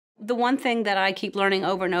The one thing that I keep learning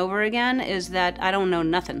over and over again is that I don't know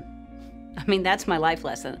nothing. I mean, that's my life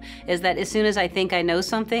lesson, is that as soon as I think I know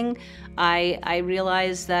something, I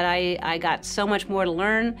realize that I got so much more to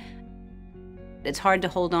learn. It's hard to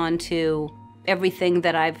hold on to everything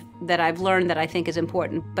that I've learned that I think is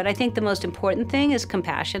important. But I think the most important thing is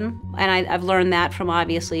compassion. And I've learned that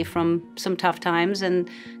obviously from some tough times, and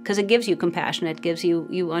because it gives you compassion, it gives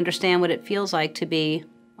you understand what it feels like to be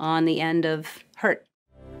on the end of hurt.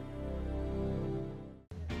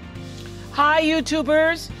 Hi,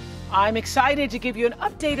 YouTubers. I'm excited to give you an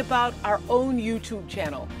update about our own YouTube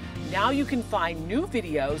channel. Now you can find new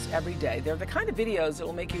videos every day. They're the kind of videos that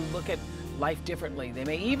will make you look at life differently. They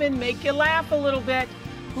may even make you laugh a little bit.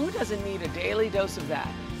 Who doesn't need a daily dose of that?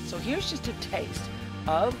 So here's just a taste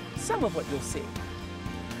of some of what you'll see.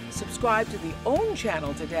 Subscribe to the OWN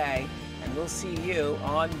channel today, and we'll see you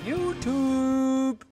on YouTube.